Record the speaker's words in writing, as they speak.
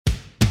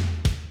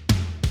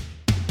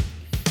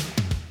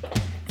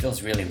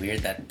feels really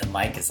weird that the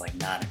mic is like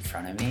not in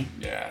front of me.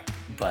 Yeah.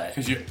 But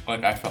because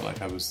I felt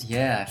like I was.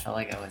 Yeah, I felt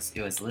like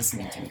it was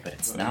listening to me, but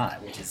it's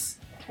not, which is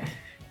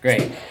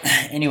great.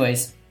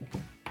 Anyways,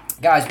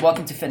 guys,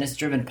 welcome to Fitness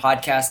Driven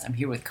Podcast. I'm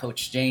here with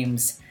Coach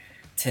James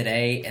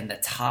today, and the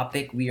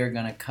topic we are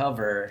going to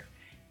cover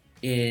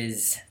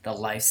is the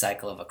life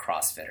cycle of a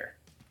CrossFitter,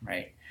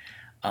 right?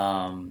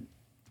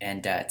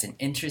 It's an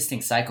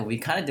interesting cycle. We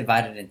kind of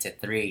divided it into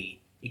three.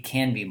 It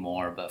can be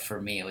more, but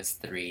for me it was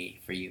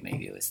three. For you,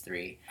 maybe it was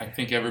three. I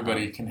think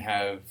everybody can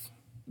have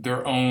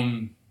their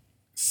own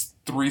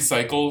 3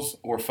 cycles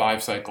or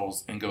 5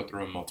 cycles and go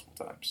through them multiple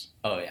times.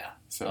 Oh yeah.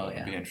 So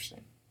it'll be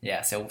interesting.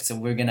 Yeah, so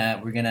we're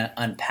gonna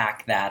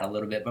unpack that a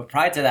little bit, but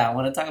prior to that, I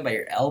want to talk about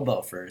your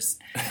elbow first,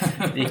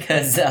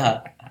 because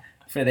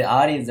for the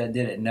audience that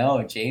didn't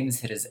know,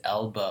 James hit his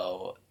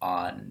elbow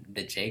on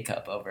the J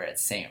Cup over at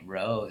St.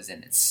 Rose,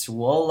 and it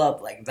swole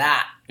up like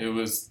that. It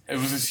was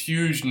this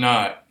huge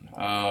knot,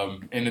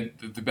 and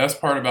the best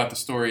part about the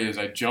story is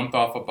I jumped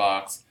off a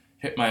box,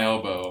 hit my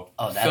elbow,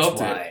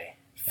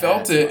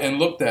 felt it, and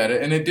looked at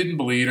it, and it didn't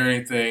bleed or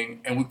anything.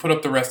 And we put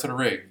up the rest of the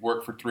rig,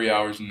 worked for 3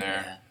 hours in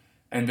there. Yeah.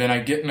 And then I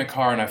get in the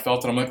car and I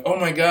felt it. I'm like, oh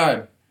my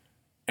God.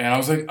 And I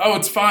was like, oh,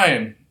 it's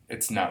fine.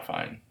 It's not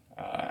fine.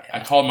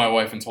 I called my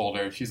wife and told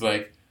her. She's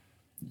like,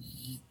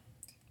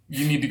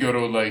 you need to go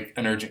to like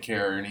an urgent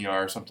care or an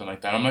ER or something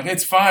like that. I'm like,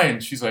 it's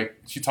fine. She's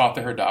like, she talked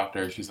to her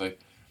doctor. She's like,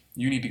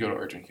 you need to go to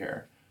urgent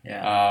care.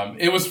 Yeah.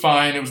 It was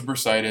fine. It was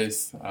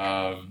bursitis.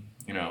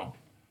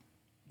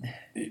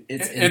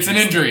 It's an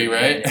injury,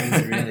 right? It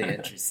was really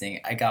interesting.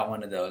 I got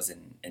one of those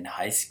in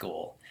high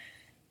school,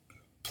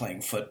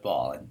 playing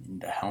football,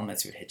 and the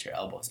helmets would hit your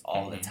elbows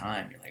all the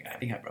time. You're like, I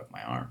think I broke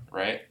my arm.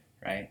 Right.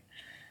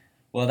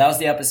 Well, that was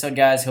the episode,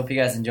 guys. Hope you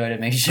guys enjoyed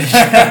it. Make sure.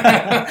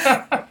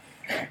 I'm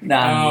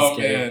just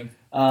kidding.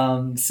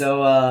 Man.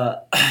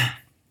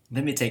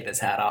 Let me take this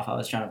hat off. I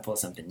was trying to pull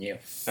something new.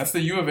 That's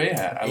the U of A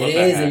hat. I love that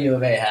hat. It is a U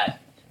of A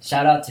hat.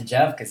 Shout out to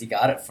Jeff because he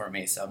got it for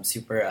me, so I'm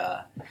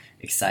super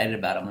excited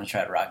about it. I'm going to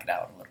try to rock it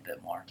out a little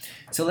bit more.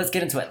 So let's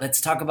get into it. Let's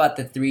talk about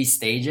the 3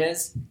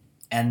 stages,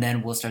 and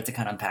then we'll start to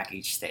kind of unpack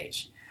each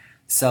stage.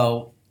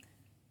 So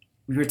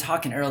we were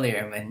talking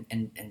earlier,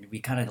 and we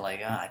kind of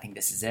like, I think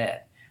this is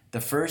it. The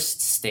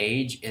first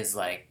stage is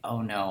like,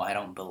 oh no, I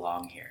don't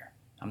belong here.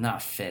 I'm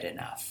not fit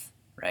enough,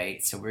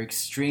 right? So we're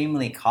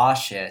extremely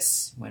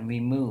cautious when we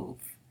move.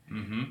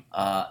 Mm-hmm.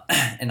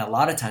 And a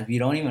lot of times we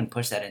don't even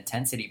push that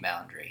intensity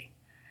boundary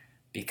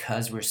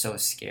because we're so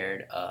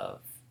scared of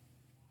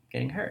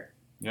getting hurt.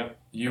 Yep.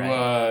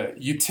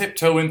 You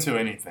tiptoe into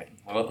anything.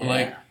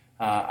 Like,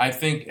 I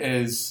think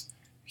as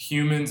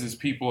humans, as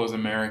people, as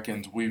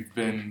Americans, we've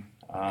been,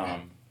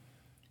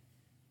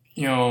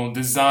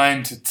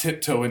 designed to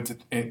tiptoe into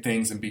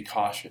things and be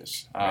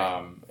cautious.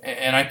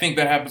 And I think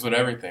that happens with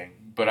everything.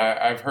 But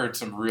I've heard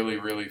some really,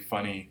 really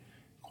funny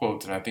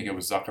quotes, and I think it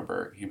was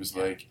Zuckerberg. He was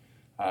like,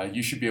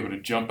 you should be able to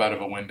jump out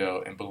of a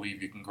window and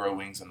believe you can grow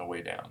wings on the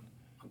way down.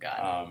 Oh,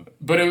 God.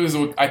 But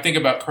I think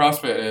about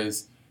CrossFit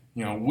as,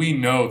 we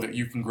know that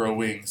you can grow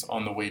wings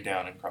on the way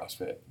down in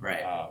CrossFit.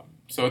 Right.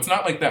 So it's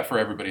not like that for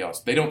everybody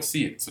else. They don't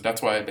see it, so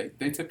that's why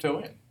they tiptoe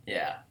in.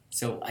 Yeah.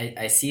 So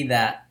I see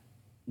that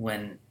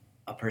when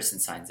a person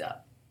signs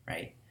up,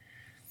 right?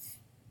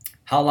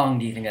 How long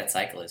do you think that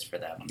cycle is for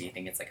them? Do you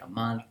think it's like a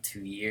month, 2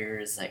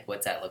 years? Like,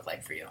 what's that look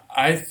like for you?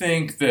 I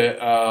think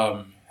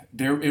that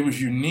it was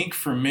unique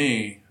for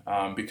me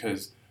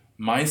because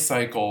my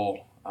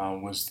cycle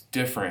was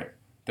different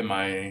than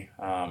a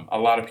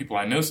lot of people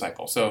I know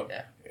cycle. So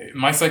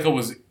my cycle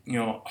was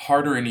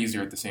harder and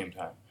easier at the same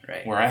time.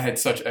 Right. Where I had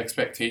such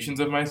expectations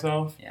of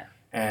myself,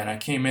 and I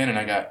came in and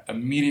I got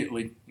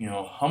immediately,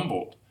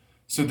 humbled.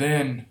 So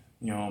then,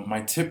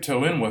 my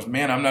tiptoe in was,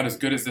 man, I'm not as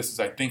good as this as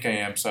I think I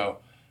am, so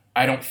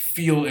I don't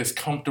feel as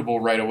comfortable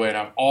right away, and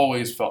I've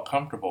always felt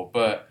comfortable.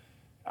 But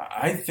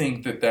I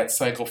think that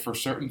cycle for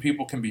certain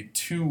people can be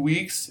 2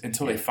 weeks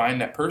until they find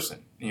that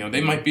person.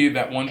 They might be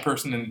that one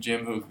person in the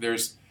gym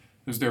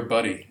who's their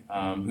buddy,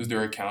 who's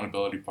their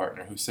accountability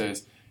partner, who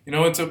says,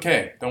 it's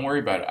okay, don't worry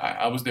about it.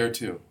 I was there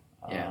too.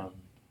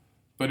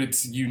 But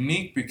it's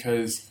unique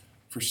because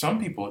for some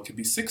people it could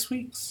be 6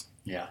 weeks.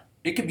 Yeah.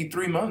 It could be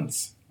 3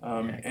 months.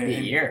 It could be a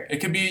year. It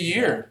could be a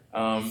year.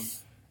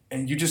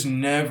 And you just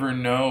never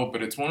know.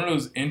 But it's one of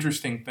those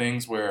interesting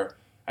things where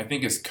I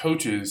think as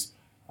coaches,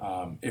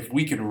 if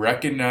we can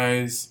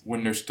recognize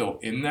when they're still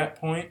in that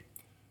point,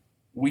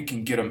 we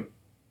can get them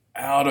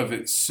out of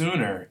it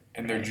sooner,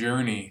 and their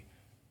journey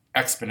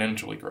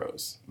exponentially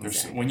grows.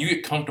 Exactly. When you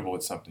get comfortable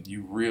with something,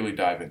 you really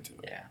dive into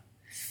it. Yeah.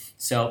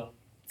 So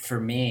for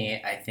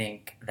me, I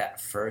think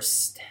that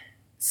first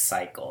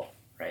cycle,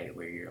 right,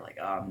 where you're like,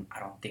 I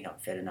don't think I'm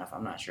fit enough.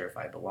 I'm not sure if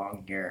I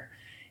belong here.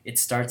 It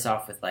starts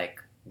off with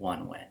like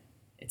one win.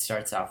 It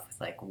starts off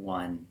with like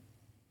one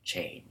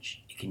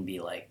change. It can be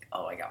like,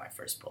 I got my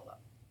first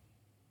pull-up,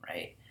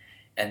 right?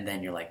 And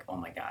then you're like, oh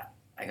my God,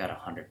 I got a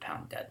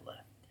 100-pound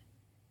deadlift.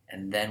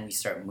 And then we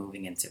start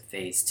moving into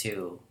phase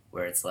 2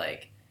 where it's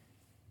like,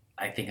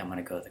 I think I'm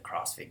gonna go to the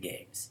CrossFit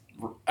Games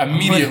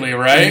immediately,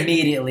 right?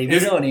 Immediately. We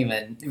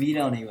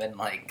don't even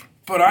like.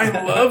 But I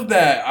love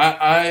that.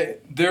 I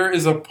there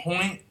is a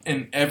point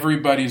in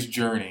everybody's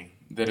journey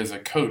that as a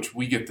coach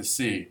we get to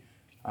see,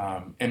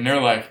 and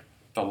they're like,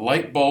 the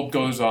light bulb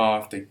goes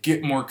off. They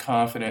get more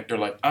confident. They're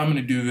like, I'm going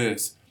to do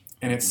this,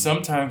 and it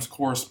sometimes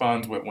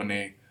corresponds with when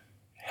they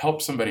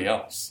help somebody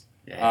else.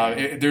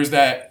 Yeah. There's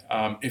that.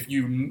 If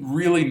you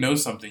really know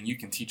something, you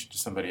can teach it to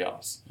somebody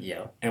else.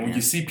 Yeah. And when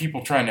you see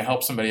people trying to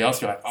help somebody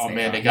else, you're like, oh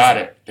man, they got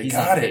it. They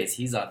got it.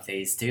 He's on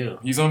phase 2.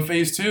 He's on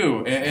phase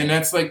 2, and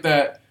that's like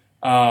that.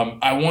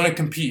 I want to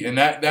compete, and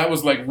that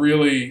was like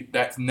really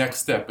that next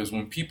step is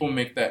when people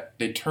make that,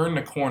 they turn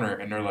the corner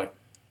and they're like,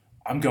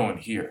 I'm going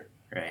here.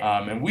 Right.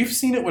 And we've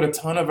seen it with a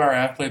ton of our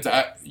athletes.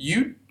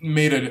 You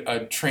made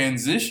a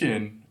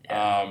transition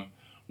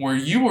where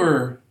you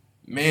were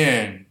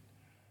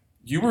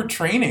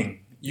training.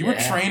 You were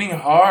training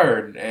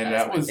hard, and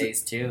that was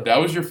phase 2. That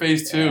was your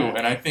phase 2,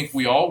 and I think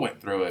we all went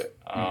through it.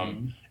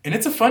 And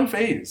it's a fun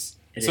phase.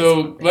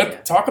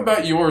 Let's talk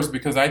about yours,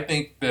 because I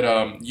think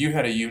that you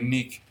had a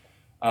unique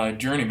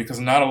journey, because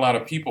not a lot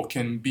of people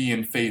can be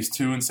in phase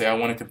 2 and say, I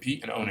want to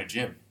compete and own a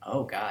gym.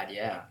 Oh God,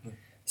 yeah.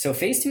 So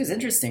phase 2 is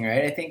interesting,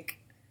 right? I think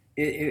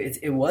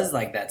it was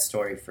like that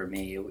story for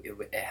me.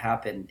 It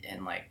happened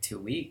in like 2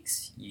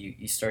 weeks.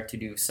 You start to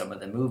do some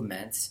of the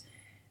movements,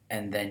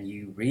 and then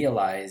you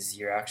realize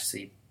you're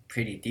actually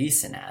pretty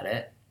decent at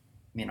it.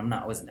 I mean,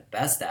 I wasn't the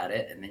best at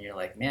it, and then you're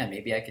like, man,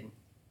 maybe I can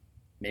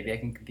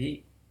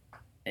compete.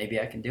 Maybe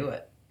I can do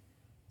it.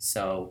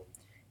 So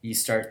you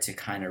start to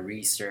kind of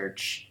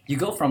research. You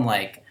go from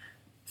like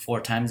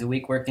 4 times a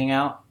week working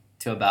out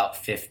to about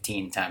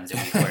 15 times a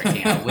week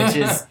working out, which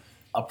is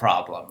a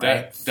problem,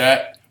 right?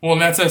 Well,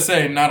 and that's I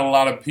say, not a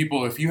lot of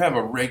people, if you have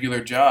a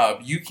regular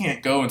job, you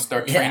can't go and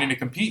start training to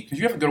compete because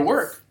you have to go to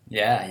work.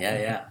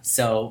 Yeah.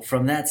 So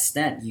from that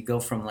stint, you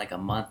go from like a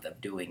month of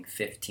doing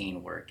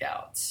 15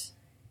 workouts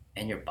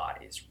and your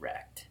body is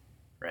wrecked,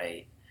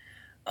 right?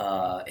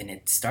 And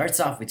it starts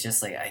off with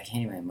just like, I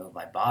can't even move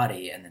my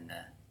body. And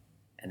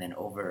then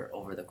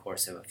over the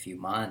course of a few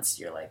months,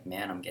 you're like,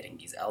 man, I'm getting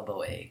these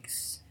elbow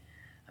aches.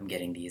 I'm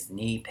getting these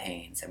knee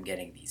pains. I'm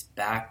getting these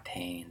back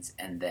pains.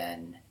 And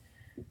then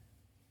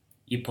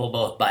you pull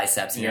both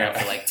biceps and you're out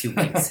for like 2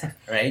 weeks,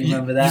 right? You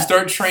remember that? You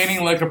start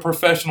training like a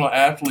professional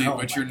athlete,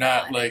 but you're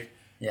not like,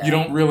 you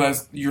don't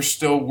realize you're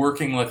still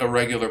working like a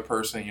regular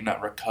person. You're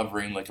not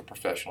recovering like a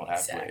professional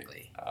athlete.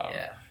 Exactly.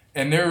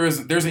 And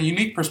there's a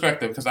unique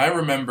perspective, because I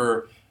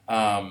remember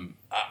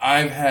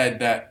I've had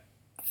that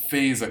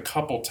phase a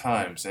couple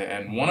times,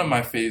 and one of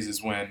my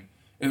phases when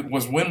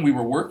we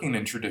were working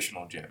in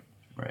traditional gym,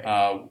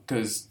 right?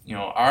 Because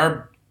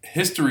our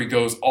history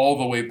goes all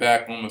the way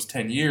back almost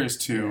 10 years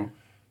to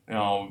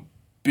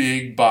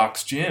big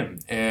box gym,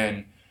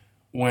 and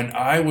when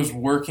I was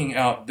working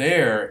out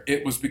there,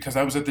 it was because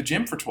I was at the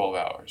gym for 12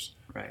 hours.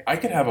 Right. I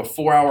could have a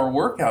 4-hour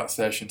workout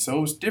session, so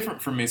it was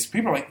different for me. So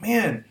people are like,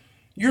 man,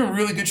 you're in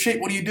really good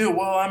shape. What do you do?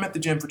 Well, I'm at the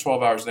gym for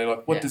 12 hours. And they're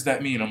like, what does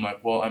that mean? I'm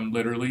like, well, I'm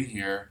literally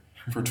here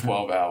for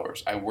 12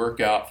 hours. I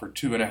work out for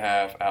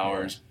 2.5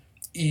 hours,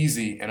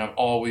 easy, and I'm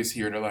always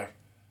here. They're like,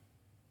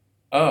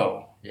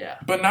 oh. Yeah.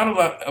 But not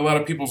a lot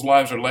of people's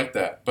lives are like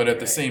that. But at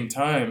the same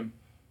time,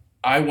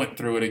 I went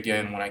through it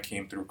again when I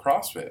came through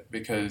CrossFit,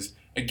 because,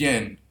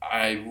 again,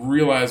 I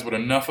realized with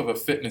enough of a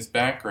fitness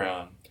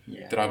background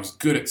that I was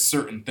good at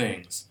certain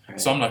things. Right.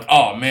 So I'm like,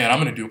 oh, man,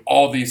 I'm going to do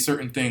all these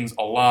certain things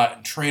a lot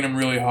and train them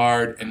really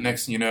hard. And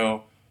next thing you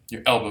know,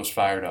 your elbow's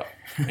fired up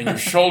and your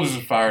shoulders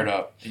are fired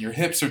up and your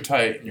hips are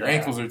tight and your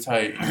ankles are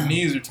tight and your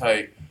knees are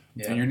tight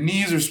and your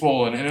knees are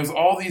swollen. And it was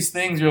all these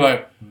things. You're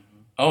like,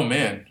 oh,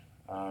 man,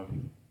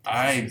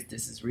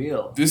 this is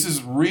real. This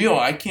is real.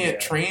 I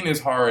can't train as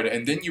hard.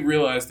 And then you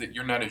realize that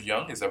you're not as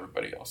young as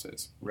everybody else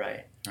is.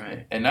 Right.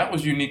 And that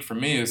was unique for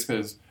me, is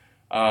because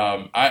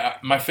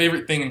my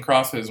favorite thing in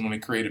CrossFit is when we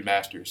created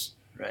Masters.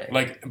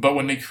 Right. But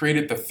when they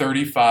created the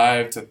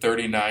 35 to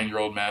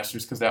 39-year-old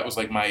Masters, because that was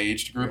like my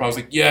age group, I was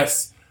like,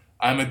 yes,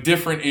 I'm a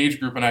different age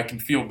group and I can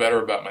feel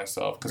better about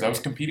myself, because I was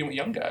competing with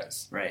young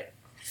guys. Right.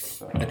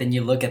 So. But then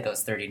you look at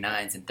those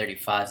 39s and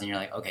 35s and you're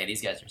like, okay,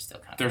 these guys are still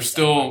kind of... They're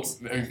still,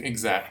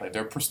 exactly.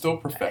 They're still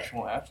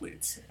professional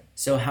athletes.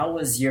 So how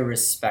was your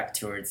respect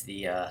towards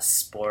the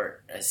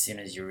sport as soon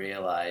as you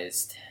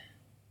realized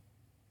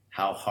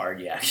how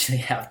hard you actually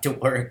have to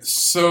work?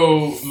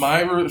 So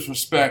my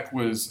respect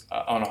was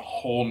on a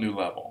whole new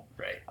level.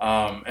 Right.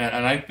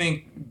 And I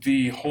think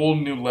the whole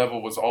new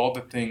level was all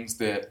the things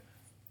that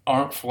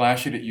aren't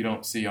flashy that you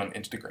don't see on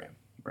Instagram.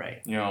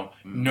 Right.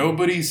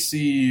 Nobody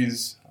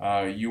sees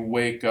you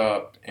wake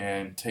up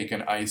and take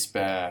an ice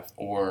bath,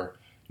 or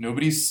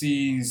nobody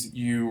sees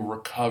you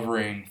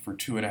recovering for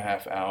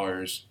 2.5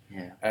 hours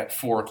at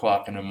 4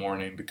 o'clock in the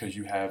morning because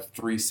you have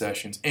 3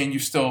 sessions and you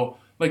still,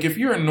 like, if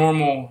you're a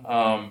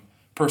normal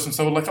person,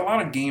 so like a lot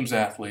of games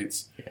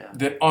athletes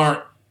that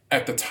aren't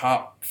at the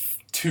top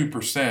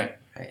 2%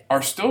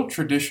 are still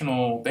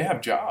traditional. They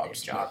have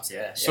jobs. So they have to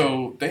do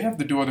So they have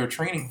to do all their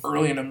training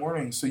early in the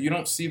morning. So you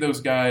don't see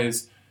those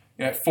guys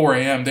at 4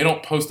 a.m., they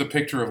don't post a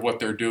picture of what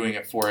they're doing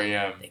at 4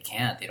 a.m. They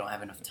can't. They don't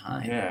have enough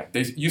time. Yeah.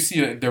 You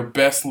see their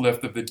best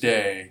lift of the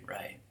day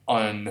right.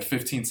 on the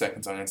 15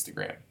 seconds on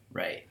Instagram.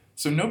 Right.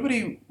 So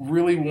nobody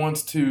really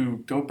wants to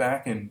go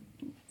back and,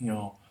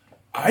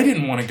 I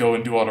didn't want to go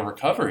and do all the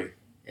recovery.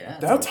 Yeah.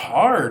 That's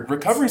hard.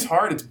 Recovery's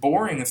hard. It's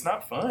boring. It's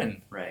not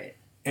fun. Right.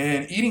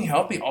 And eating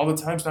healthy all the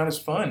time is not as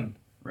fun.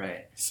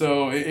 Right.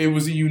 So it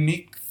was a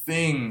unique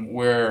thing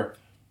where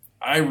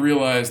I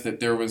realized that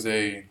there was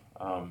a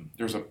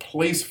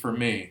place for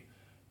me,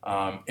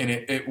 and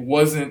it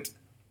wasn't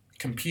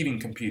competing.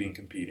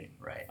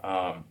 Right.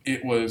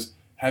 It was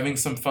having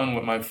some fun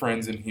with my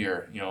friends in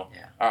here.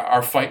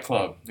 Our fight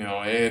club.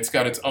 It's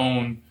got its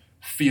own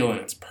feel and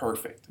it's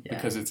perfect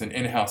because it's an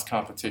in-house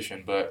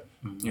competition. But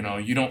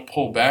you don't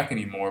pull back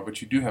anymore,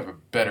 but you do have a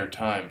better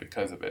time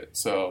because of it.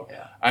 So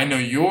I know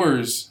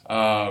yours.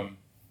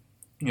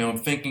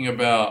 Thinking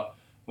about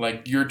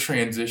like your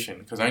transition,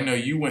 because I know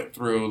you went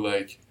through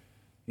like,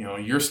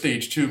 your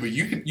stage 2, but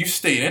you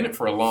stayed in it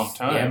for a long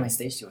time. Yeah, my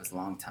stage 2 was a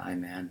long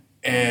time, man.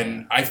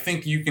 And I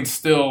think you can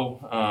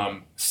still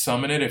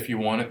summon it if you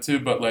wanted to,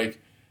 but like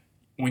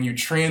when you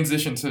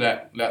transition to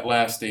that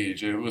last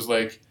stage, it was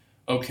like,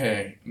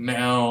 okay,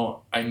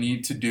 now I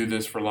need to do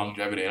this for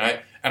longevity.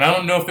 And I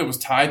don't know if it was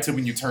tied to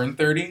when you turned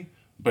 30,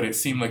 but it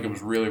seemed like it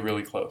was really,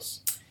 really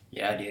close.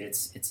 Yeah, dude,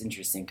 it's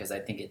interesting because I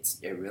think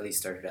it really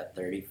started at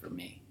 30 for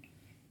me,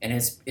 and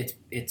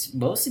it's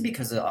mostly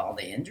because of all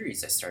the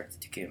injuries I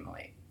started to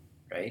accumulate.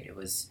 Right,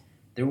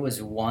 there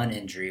was one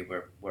injury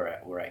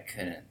where I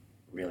couldn't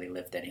really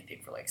lift anything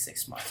for like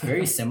 6 months.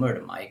 Very similar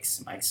to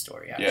Mike's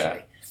story actually.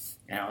 Yeah.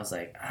 And I was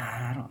like,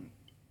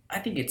 I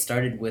think it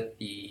started with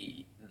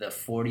the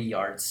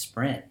 40-yard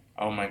sprint.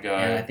 Oh my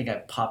god! And I think I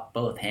popped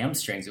both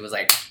hamstrings. It was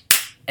like,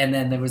 and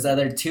then there was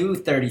other two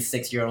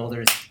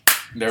 36-year-olders.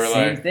 They were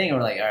same like, thing.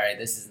 We're like, all right,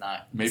 this is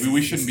not. Maybe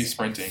we shouldn't be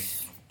sprinting.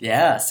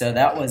 Yeah, so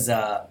that was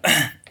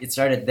it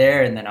started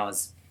there, and then all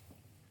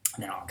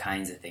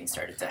kinds of things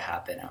started to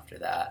happen after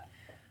that.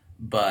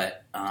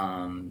 But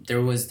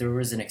there was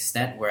an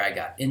extent where I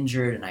got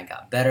injured, and I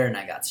got better, and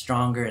I got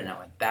stronger, and I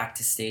went back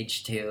to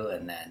stage 2,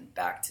 and then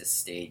back to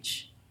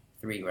stage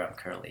 3 where I'm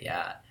currently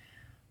at.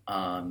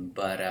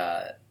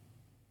 But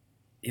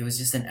it was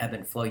just an ebb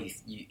and flow.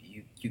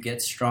 You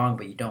get strong,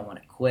 but you don't want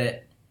to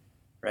quit,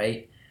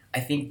 right? I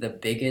think the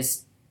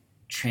biggest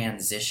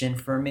transition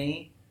for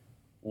me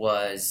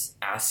was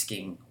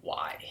asking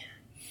why,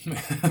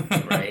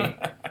 right?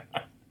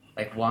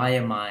 Like,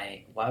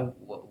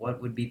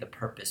 what would be the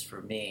purpose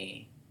for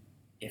me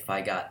if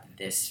I got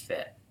this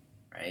fit,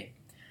 right?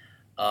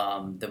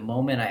 The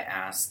moment I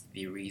asked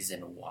the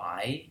reason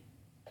why,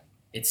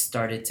 it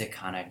started to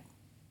kind of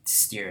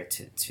steer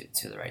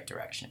to the right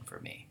direction for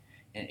me.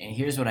 And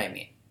here's what I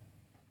mean.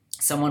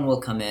 Someone will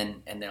come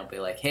in and they'll be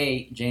like,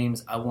 hey,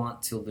 James, I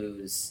want to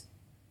lose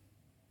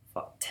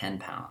 10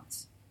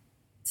 pounds.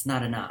 It's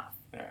not enough.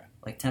 Yeah.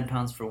 Like 10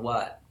 pounds for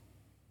what?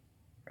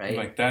 Right?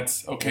 Like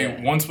that's, okay,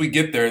 yeah. Once we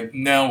get there,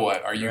 now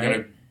what? Are you right.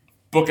 going to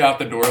book out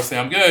the door and say,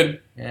 I'm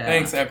good? Yeah.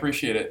 Thanks, I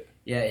appreciate it.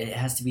 Yeah, it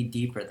has to be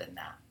deeper than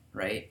that,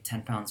 right?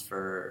 10 pounds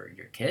for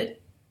your kid,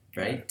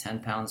 right? Yeah. 10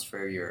 pounds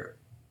for your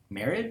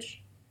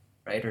marriage,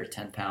 right? Or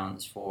 10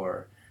 pounds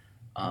for...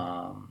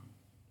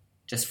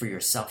 just for your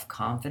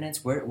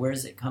self-confidence. Where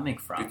is it coming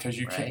from? Because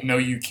you right? can know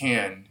you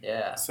can.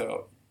 Yeah.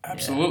 So,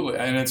 absolutely.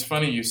 Yeah. And it's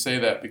funny you say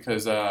that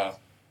because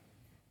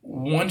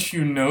once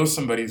you know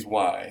somebody's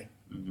why,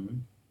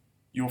 mm-hmm.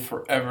 you'll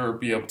forever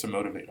be able to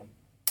motivate them.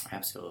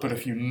 Absolutely. But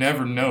if you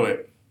never know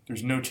it,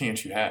 there's no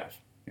chance you have.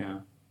 Yeah.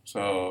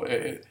 So,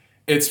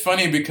 it's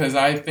funny because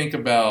I think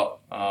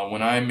about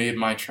when I made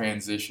my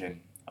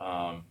transition,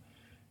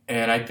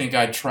 and I think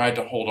I tried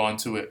to hold on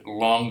to it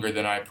longer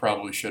than I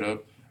probably should have.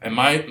 And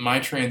my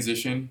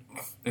transition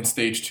in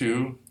stage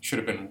 2 should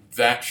have been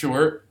that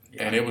short,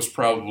 and it was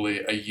probably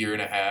a year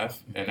and a half,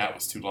 and that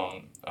was too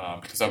long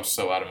because I was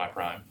so out of my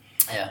prime.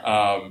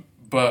 Yeah.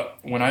 But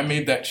when I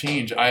made that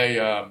change,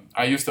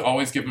 I used to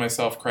always give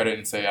myself credit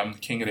and say I'm the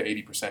king of the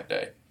 80%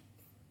 day.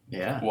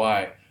 Yeah.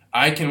 Why?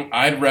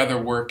 I'd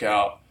rather work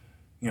out,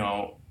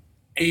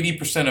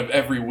 80% of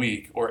every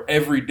week or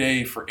every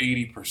day for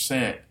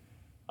 80%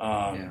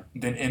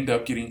 than end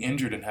up getting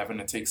injured and having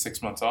to take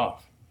 6 months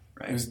off.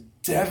 Right. It was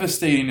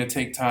devastating to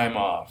take time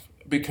off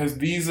because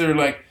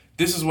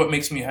this is what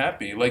makes me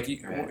happy. Like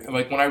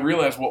when I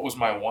realized what was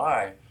my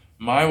why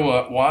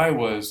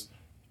was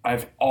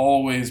I've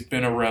always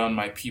been around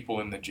my people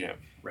in the gym.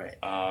 Right.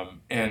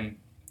 And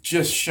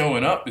just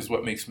showing up is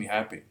what makes me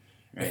happy.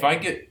 Right. If I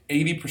get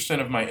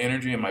 80% of my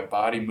energy and my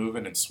body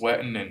moving and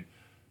sweating and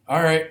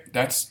all right,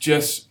 that's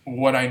just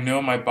what I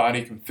know my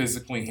body can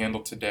physically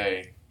handle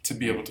today to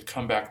be able to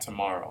come back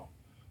tomorrow.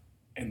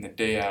 And the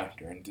day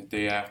after, and the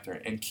day after,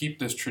 and keep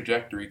this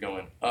trajectory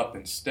going up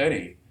and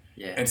steady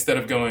instead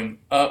of going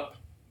up,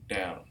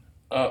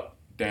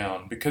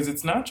 down, because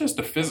it's not just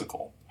a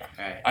physical.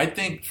 Right. I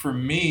think for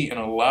me and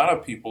a lot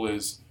of people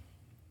is,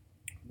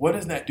 what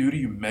does that do to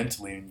you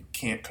mentally when you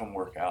can't come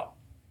work out?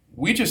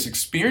 We just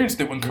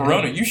experienced it when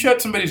Corona. You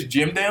shut somebody's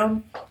gym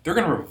down, they're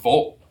going to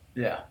revolt.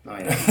 Yeah, oh,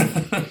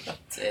 yeah.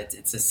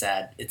 It's a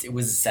sad. It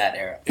was a sad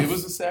era. It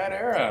was a sad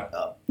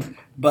era.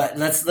 But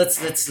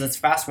let's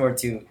fast forward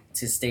to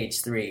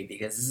stage 3,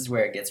 because this is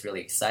where it gets really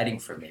exciting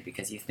for me,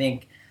 because you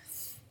think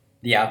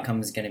the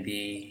outcome is going to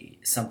be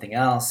something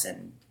else,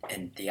 and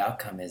the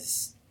outcome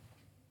is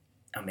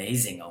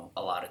amazing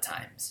a lot of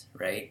times,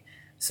 right?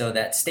 So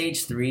that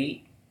stage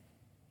 3,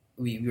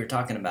 we were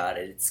talking about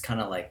it. It's kind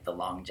of like the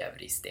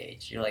longevity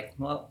stage. You're like,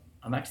 well,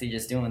 I'm actually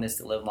just doing this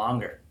to live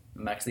longer.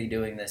 I'm actually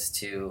doing this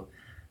to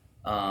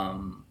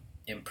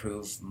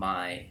improve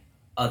my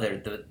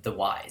the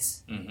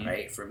whys,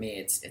 right? For me,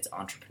 it's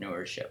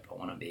entrepreneurship. I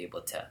want to be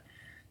able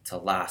to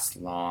last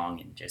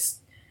long and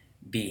just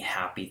be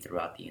happy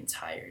throughout the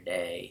entire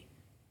day,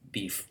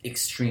 be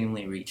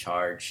extremely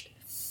recharged.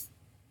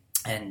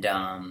 And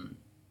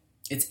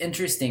it's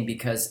interesting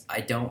because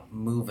I don't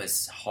move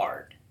as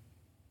hard,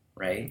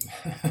 right?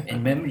 And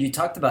remember, you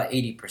talked about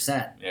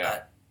 80%.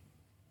 Yeah.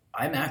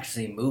 I'm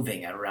actually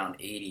moving at around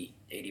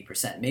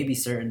 80%. Maybe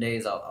certain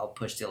days I'll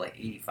push to like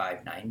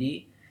 85,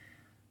 90.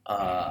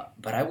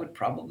 But I would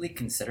probably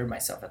consider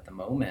myself at the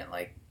moment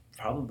like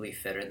probably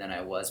fitter than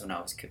I was when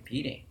I was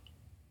competing,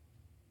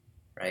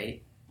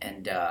 right?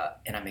 And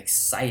I'm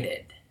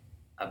excited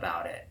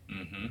about it.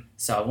 Mm-hmm.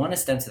 So I want to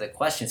stem to the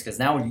questions, because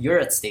now you're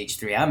at stage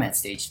 3. I'm at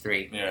stage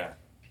 3. Yeah.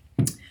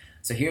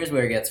 So here's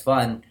where it gets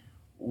fun.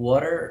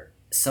 What are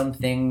some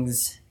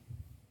things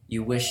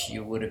you wish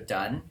you would have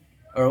done?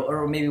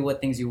 Or maybe what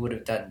things you would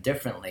have done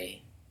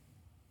differently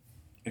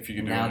if you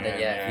could do it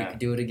again. If you could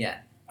do it again.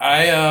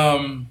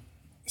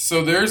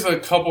 So there's a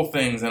couple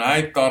things, and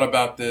I thought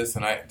about this,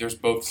 and there's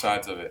both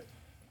sides of it.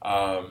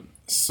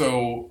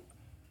 So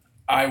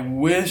I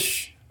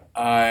wish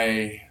if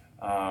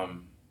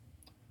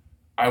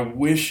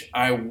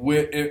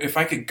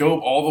I could go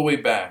all the way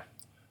back,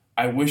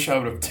 I wish I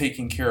would have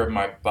taken care of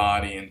my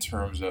body in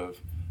terms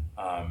of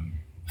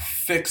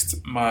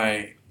fixed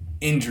my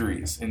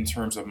injuries, in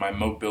terms of my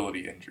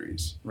mobility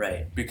injuries.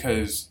 Right.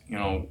 Because,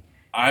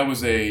 I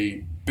was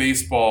a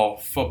baseball,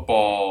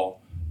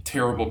 football,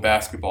 terrible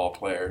basketball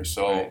player.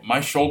 So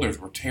my shoulders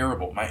were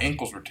terrible. My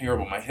ankles were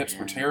terrible. My hips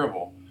were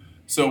terrible.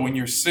 So when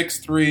you're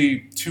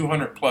 6'3",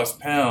 200 plus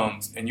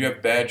pounds, and you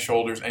have bad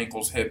shoulders,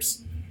 ankles,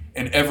 hips,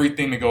 and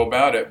everything to go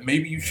about it,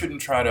 maybe you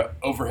shouldn't try to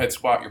overhead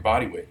squat your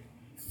body weight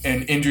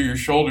and injure your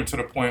shoulder to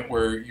the point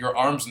where your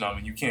arm's numb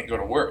and you can't go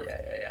to work.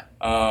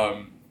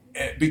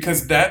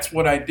 Because that's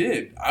what I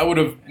did. I would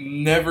have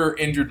never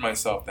injured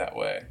myself that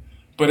way.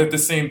 But at the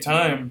same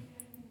time,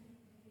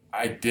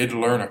 I did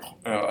learn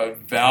a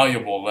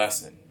valuable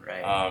lesson.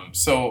 Right.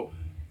 So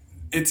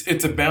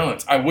it's a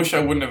balance. I wish I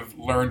wouldn't have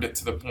learned it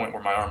to the point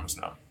where my arm was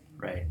numb.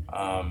 Right.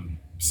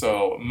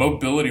 So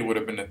mobility would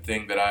have been the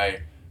thing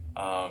that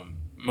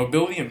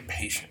mobility and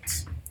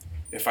patience.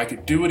 If I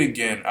could do it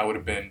again, I would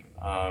have been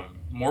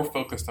more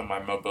focused on my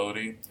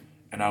mobility,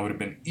 and I would have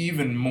been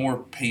even more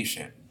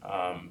patient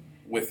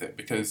with it,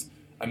 because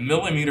a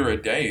millimeter a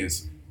day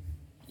is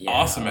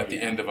awesome at the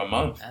end of a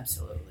month.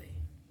 Absolutely.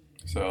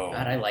 So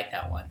God, I like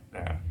that one.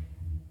 Yeah.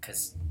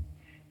 Because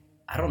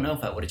I don't know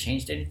if I would have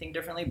changed anything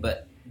differently,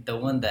 but the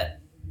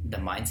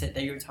mindset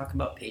that you were talking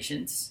about,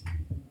 patience,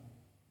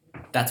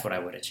 that's what I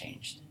would have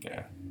changed.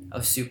 Yeah. I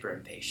was super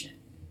impatient,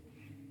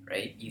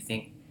 right? You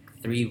think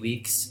 3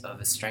 weeks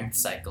of a strength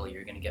cycle,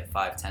 you're going to get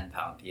 5-10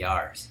 pound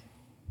PRs.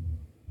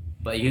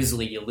 But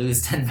usually you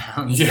lose 10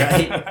 pounds,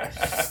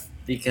 right?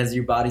 Because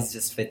your body's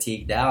just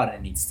fatigued out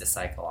and needs to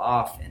cycle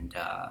off. And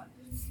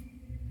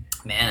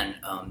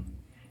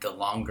the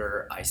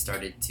longer I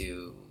started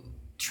to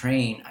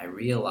train, I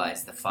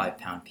realized the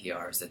 5-pound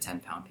PRs, the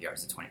 10-pound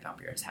PRs, the 20-pound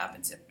PRs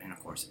happens in a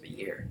course of a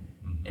year.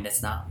 Mm-hmm. And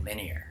it's not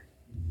linear,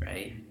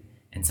 right?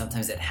 And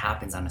sometimes it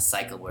happens on a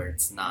cycle where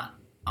it's not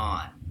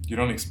on. You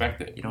don't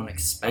expect it. You don't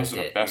expect it. Those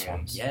are the best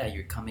ones. Yeah,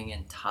 you're coming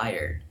in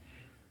tired.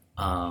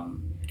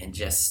 And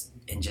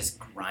just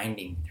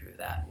grinding through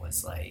that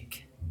was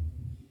like,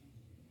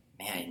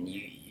 man,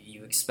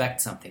 you expect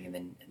something and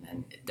then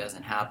it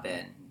doesn't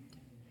happen.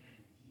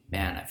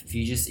 Man, if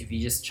you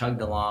just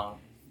chugged along,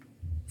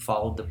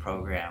 followed the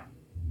program,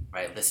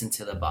 right, listened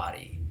to the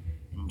body,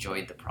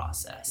 enjoyed the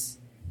process,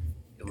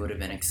 it would have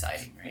been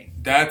exciting, right?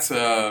 That's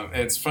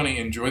it's funny.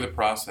 Enjoy the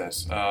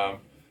process.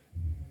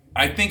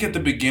 I think at the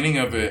beginning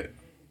of it,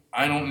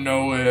 I don't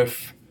know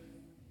if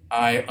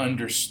I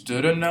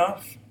understood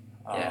enough,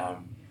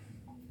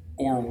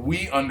 or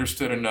we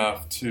understood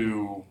enough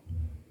to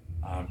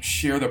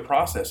share the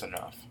process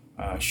enough.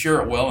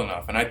 Share it well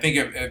enough. And I think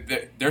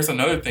there's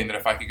another thing that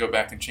if I could go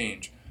back and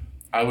change,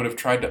 I would have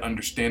tried to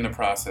understand the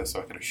process so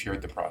I could have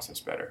shared the process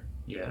better.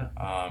 Yeah.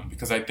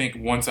 Because I think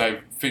once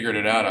I figured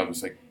it out, I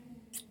was like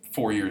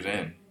 4 years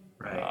in.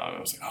 Right. I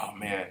was like, oh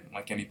man,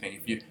 like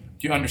anything, if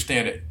you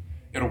understand it,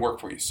 it'll work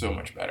for you so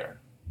much better.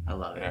 I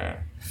love it.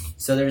 Yeah.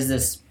 So there's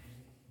this,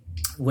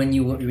 when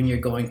you're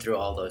going through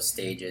all those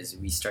stages,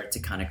 we start to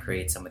kind of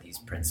create some of these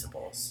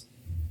principles,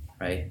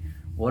 right?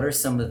 What are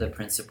some of the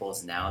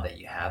principles now that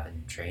you have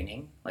in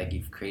training? Like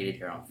you've created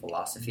your own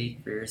philosophy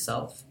for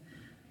yourself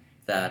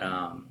that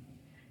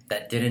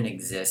didn't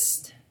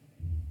exist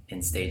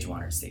in stage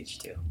 1 or stage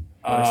 2?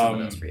 What are some of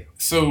those for you?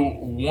 So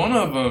one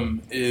of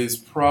them is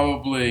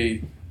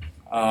probably,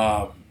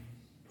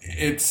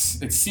 it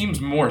seems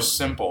more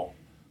simple,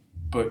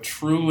 but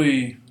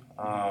truly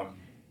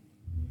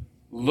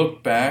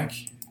look back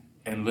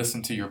and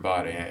listen to your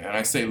body. And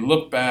I say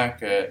look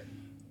back at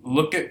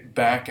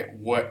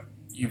what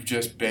you've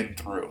just been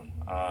through.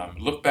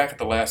 Look back at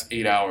the last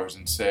 8 hours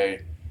and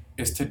say,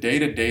 is today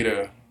to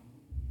data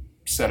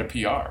set a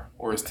PR?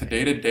 Or is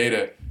today to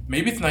data,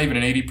 maybe it's not even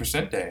an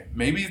 80% day.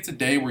 Maybe it's a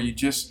day where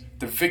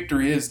the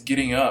victory is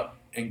getting up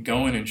and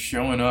going and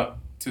showing up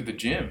to the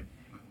gym.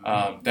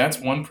 That's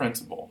one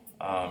principle.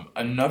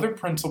 Another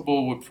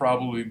principle would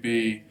probably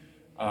be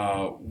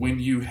when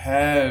you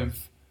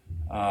have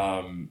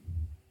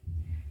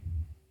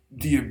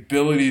the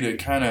ability to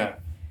kind of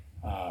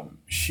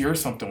share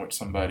something with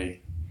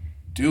somebody,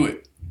 do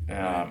it.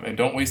 And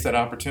don't waste that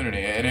opportunity.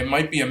 And it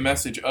might be a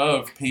message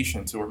of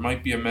patience, or it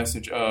might be a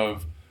message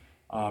of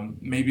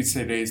maybe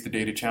today is the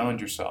day to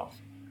challenge yourself.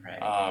 Right.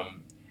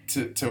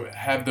 To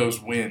have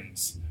those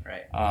wins.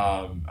 Right.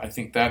 I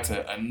think that's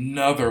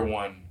another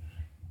one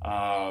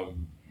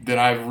that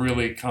I've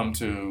really come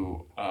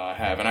to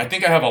have. And I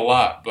think I have a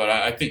lot, but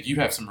I think you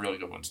have some really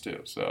good ones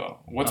too. So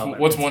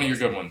what's one of your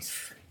good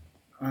ones?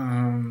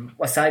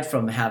 Aside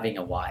from having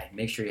a why,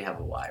 make sure you have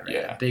a why, right?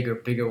 Yeah. A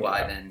bigger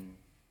why than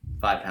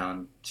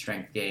 5-pound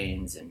strength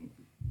gains and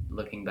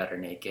looking better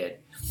naked.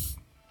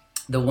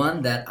 The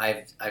one that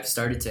I've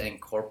started to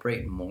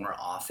incorporate more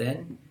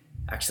often,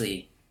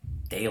 actually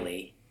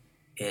daily,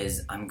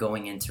 is I'm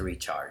going in to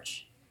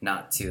recharge,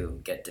 not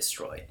to get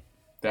destroyed.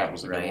 That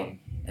was a good one.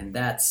 And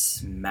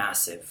that's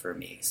massive for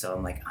me. So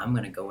I'm like, I'm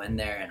going to go in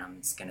there and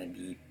I'm just going to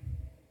be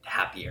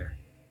happier,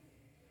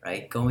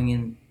 right? Going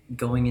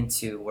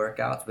into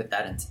workouts with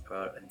that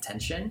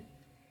intention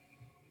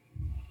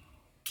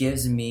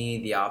gives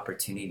me the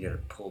opportunity to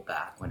pull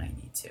back when I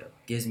need to.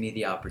 Gives me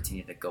the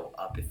opportunity to go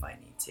up if I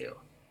need to,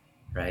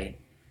 right?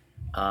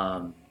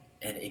 And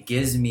it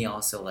gives me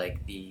also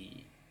like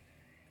the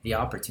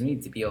opportunity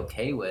to be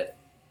okay with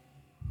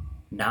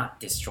not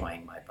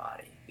destroying my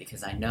body,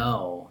 because I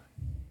know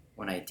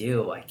when I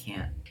do, I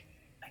can't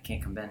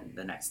come in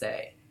the next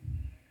day,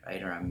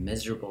 right? Or I'm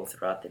miserable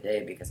throughout the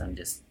day because I'm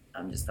just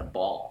a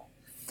ball.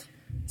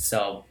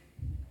 So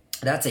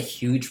that's a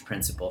huge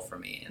principle for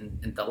me.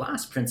 And the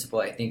last principle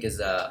I think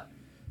is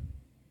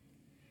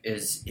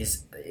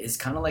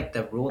kind of like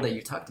the rule that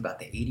you talked about,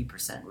 the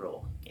 80%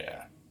 rule.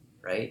 Yeah.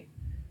 Right?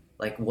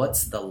 Like,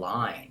 what's the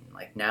line?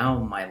 Like, now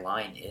my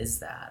line is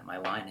that. My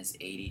line is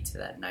 80 to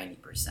that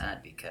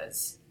 90%,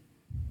 because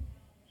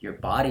your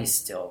body's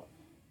still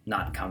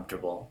not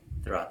comfortable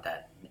throughout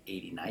that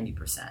 80,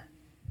 90%.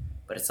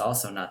 But it's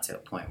also not to a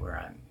point where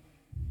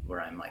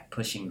I'm like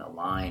pushing the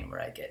line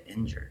where I get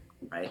injured,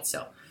 right?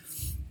 So,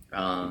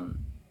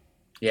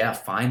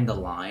 find the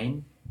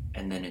line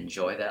and then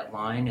enjoy that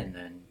line, and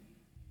then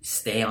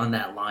stay on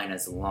that line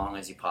as long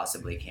as you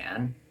possibly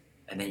can.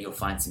 And then you'll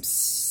find some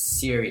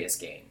serious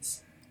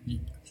gains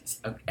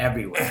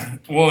everywhere.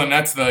 Well, and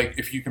that's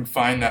if you can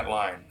find that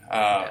line.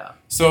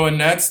 So, and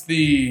that's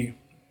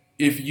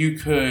if you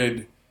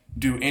could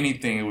do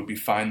anything, it would be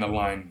find the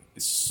line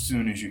as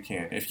soon as you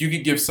can. If you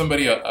could give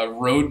somebody a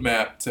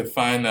roadmap to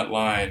find that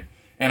line,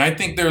 and I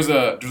think there's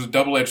a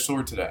double-edged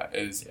sword to that,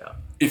 is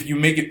if you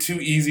make it too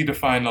easy to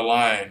find the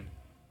line,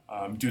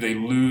 do they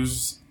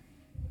lose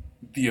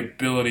the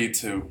ability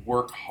to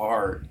work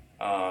hard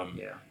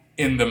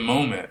in the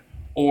moment?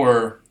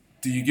 Or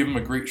do you give them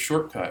a great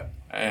shortcut,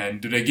 and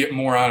do they get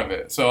more out of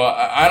it? So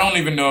I don't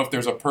even know if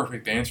there's a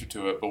perfect answer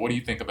to it, but what do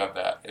you think about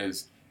that?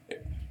 Is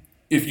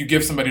if you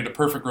give somebody the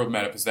perfect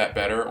roadmap, is that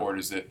better, or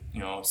is it,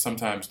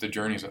 sometimes the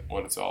journey is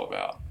what it's all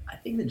about? I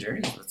think the journey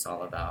is what it's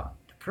all about.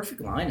 The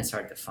perfect line is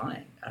hard to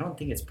find. I don't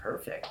think it's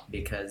perfect,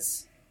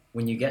 because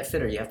when you get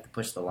fitter, you have to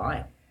push the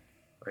line.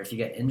 Or if you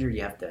get injured,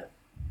 you have to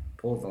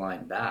pull the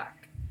line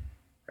back,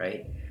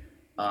 right?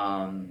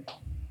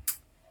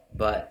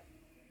 But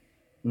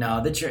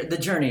no, the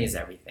journey is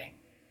everything.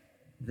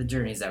 The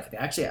journey is everything.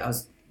 Actually, on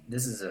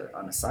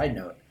a side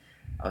note,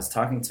 I was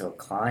talking to a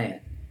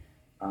client,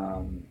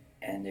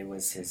 and it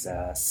was his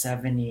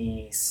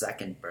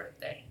 72nd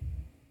birthday,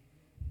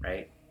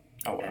 right?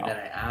 Oh, wow. And then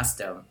I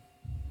asked him,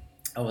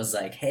 I was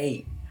like,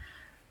 "Hey,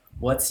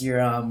 what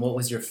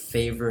was your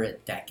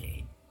favorite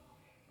decade?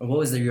 Or what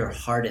was your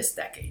hardest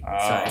decade?"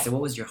 Sorry, I said,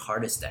 "What was your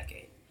hardest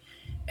decade?"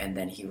 And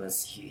then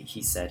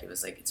he said it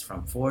was like, it's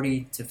from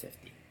 40 to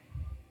 50.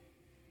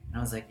 And I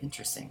was like,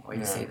 interesting. Why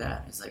do you say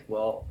that? It's like,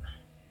 well,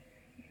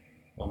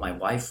 my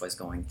wife was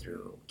going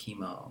through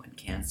chemo and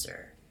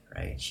cancer,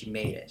 right? She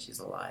made it. She's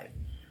alive.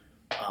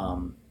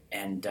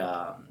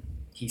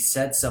 He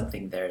said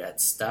something there that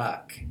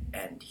stuck,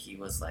 and he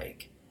was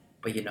like,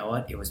 but you know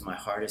what? It was my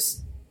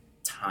hardest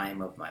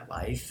time of my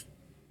life,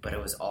 but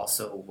it was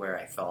also where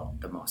I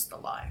felt the most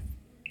alive.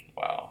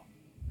 Wow.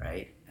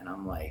 Right? And I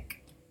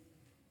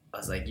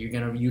was like, you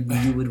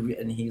would,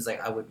 and he was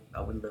like, I would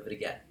live it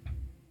again.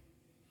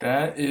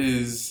 That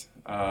is,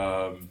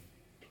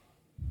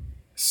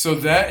 so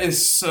that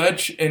is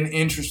such an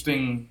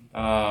interesting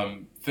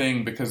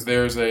thing, because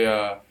there's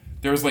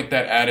there's like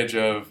that adage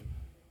of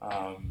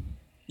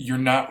you're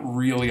not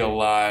really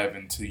alive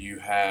until you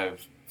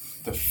have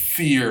the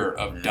fear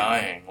of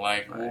dying.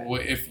 Like,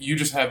 if you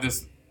just have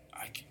this,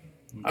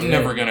 I'm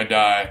never going to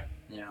die,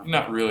 you're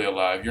not really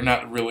alive. You're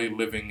not really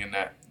living in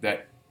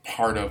that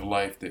part of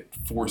life that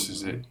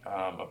forces it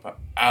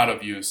out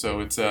of you. So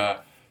it's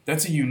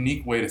that's a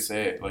unique way to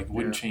say it. Like, it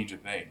wouldn't change a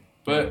thing.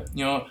 But,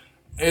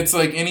 it's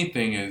like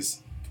anything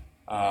is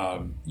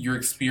your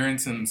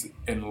experiences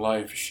in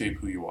life shape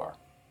who you are.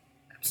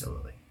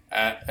 Absolutely.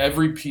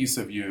 Every piece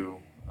of you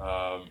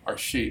are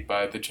shaped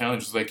by the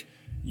challenges. Like,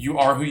 you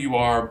are who you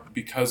are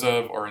because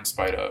of or in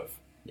spite of.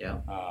 Yeah.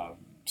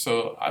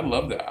 So I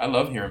love that. I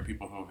love hearing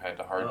people who had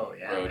the hard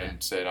road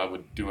and said, I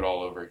would do it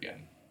all over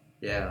again.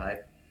 Yeah,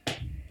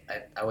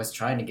 I was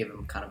trying to give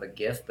him kind of a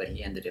gift, but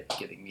he ended up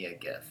giving me a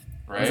gift.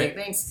 Right? I was like,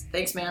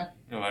 thanks, man.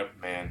 You're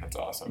like, man, that's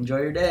awesome. Enjoy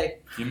your day.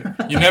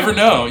 You never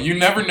know. You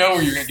never know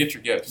where you're going to get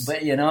your gifts.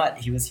 But you know what?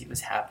 He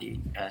was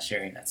happy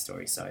sharing that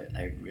story, so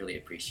I really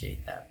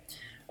appreciate that.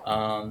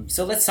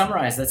 So let's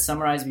summarize. Let's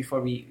summarize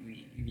before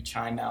we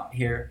chime out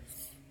here.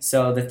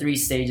 So the 3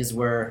 stages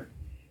were,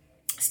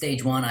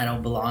 stage 1, I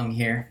don't belong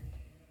here.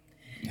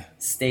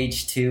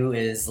 Stage 2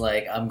 is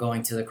like, I'm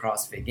going to the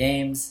CrossFit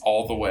Games.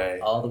 All the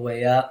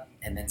way up.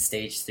 And then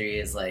stage 3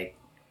 is like,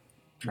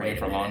 training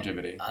for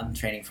longevity. I'm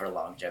training for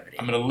longevity.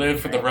 I'm going to live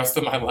for the rest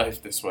of my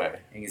life this way.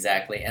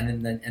 Exactly.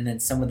 And then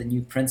some of the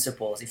new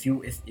principles. If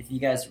you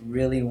guys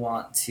really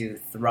want to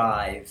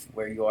thrive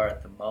where you are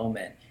at the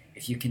moment,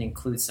 if you can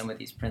include some of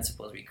these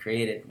principles we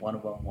created, one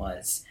of them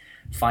was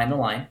find the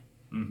line,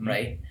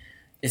 right?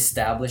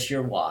 Establish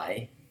your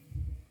why.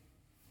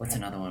 What's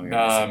another one we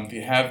were missing?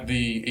 You have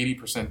the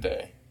 80%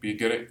 day. Be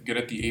good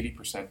at the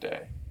 80%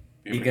 day.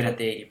 Be good at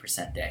the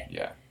 80% day.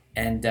 Yeah.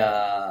 And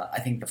I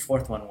think the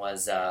 4th one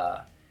was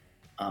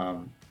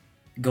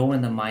go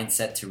in the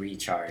mindset to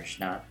recharge,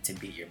 not to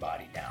beat your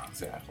body down.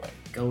 Exactly.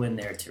 Go in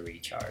there to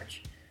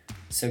recharge.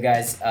 So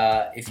guys,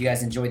 if you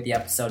guys enjoyed the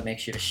episode, make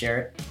sure to share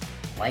it,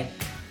 like,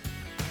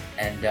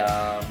 and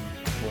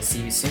we'll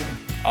see you soon.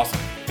 Awesome.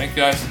 Thanks,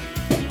 guys.